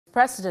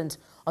President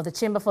of the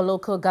Chamber for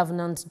Local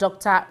Governance,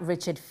 Dr.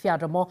 Richard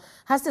Fiadomor,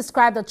 has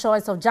described the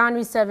choice of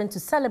January 7 to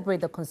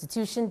celebrate the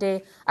Constitution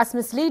Day as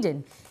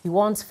misleading. He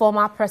wants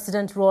former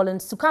President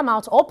Rawlings to come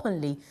out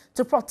openly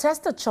to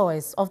protest the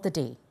choice of the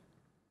day.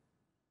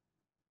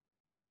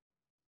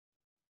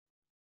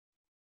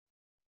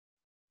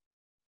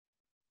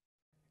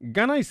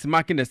 Ghana is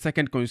marking the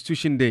second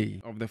Constitution Day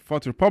of the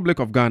Fourth Republic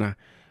of Ghana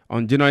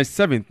on January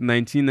 7,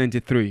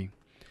 1993.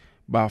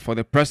 But for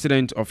the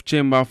President of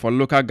Chamber for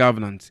Local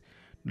Governance,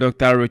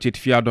 Dr. Richard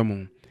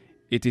Fiadomor,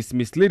 it is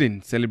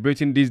misleading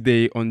celebrating this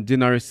day on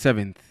January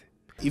 7th.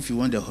 If you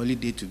want the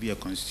holiday to be a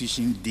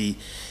Constitution Day,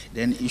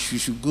 then you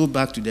should go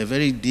back to the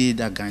very day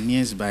that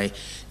Ghanaians by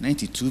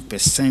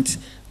 92%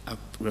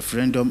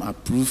 referendum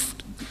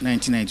approved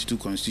 1992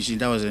 Constitution.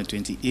 That was on the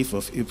 28th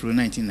of April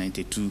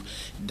 1992.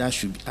 That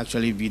should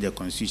actually be the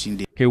Constitution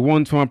Day. He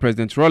wants former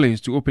President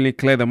Rawlings to openly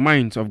clear the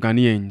minds of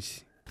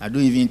Ghanaians. I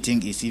don't even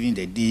think it's even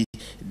the day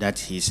that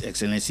His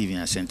Excellency even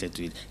assented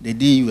to it. The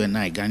day you and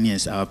I,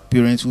 Ghanaians, our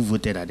parents who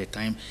voted at the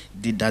time,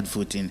 did that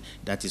voting,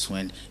 that is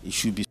when it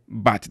should be.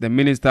 But the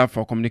Minister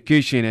for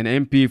Communication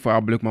and MP for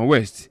Ablekuma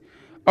West,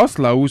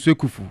 Osla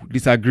Usukufu,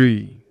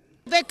 disagree.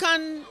 They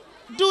can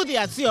do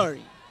their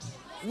theory.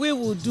 We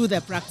will do the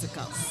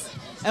practicals.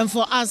 And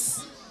for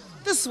us,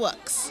 this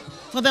works.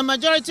 For the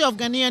majority of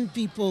Ghanaian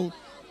people,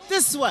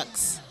 this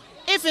works.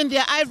 If in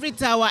their ivory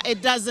tower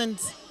it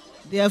doesn't,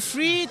 they are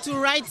free to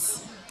write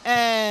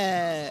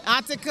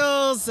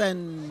articles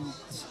and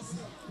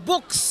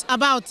books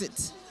about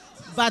it.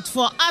 But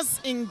for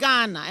us in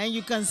Ghana, and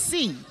you can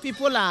see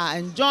people are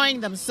enjoying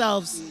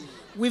themselves,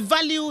 we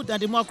value the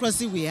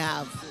democracy we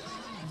have.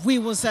 We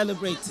will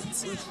celebrate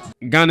it.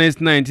 Ghana's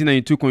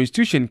 1992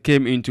 Constitution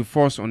came into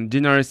force on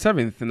January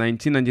 7th,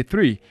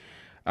 1993,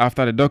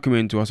 after the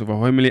document was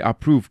overwhelmingly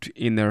approved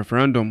in the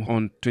referendum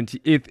on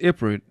 28th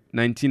April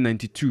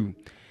 1992.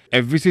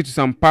 A visit to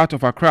some part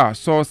of Accra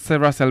saw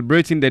several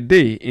celebrating the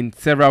day in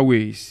several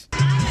ways.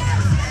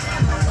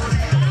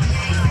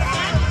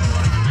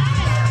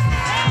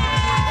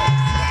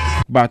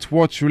 But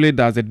what really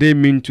does the day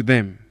mean to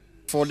them?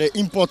 For the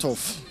import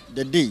of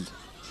the day,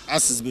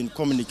 as has been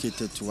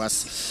communicated to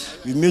us,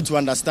 we need to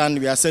understand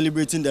we are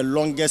celebrating the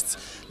longest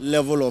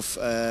level of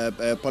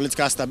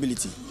political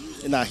stability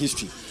in our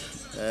history.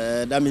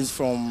 That means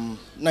from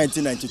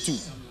 1992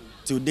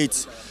 to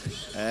date,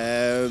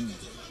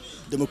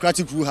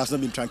 democratic rule has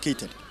not been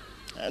truncated,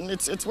 and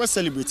it's worth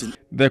celebrating.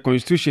 The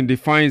Constitution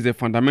defines the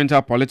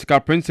fundamental political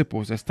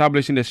principles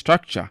establishing the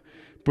structure,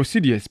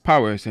 procedures,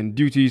 powers and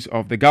duties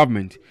of the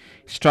government,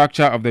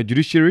 structure of the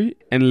judiciary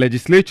and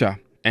legislature,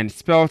 and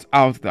spells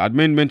out the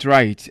amendment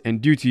rights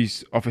and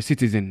duties of a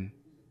citizen.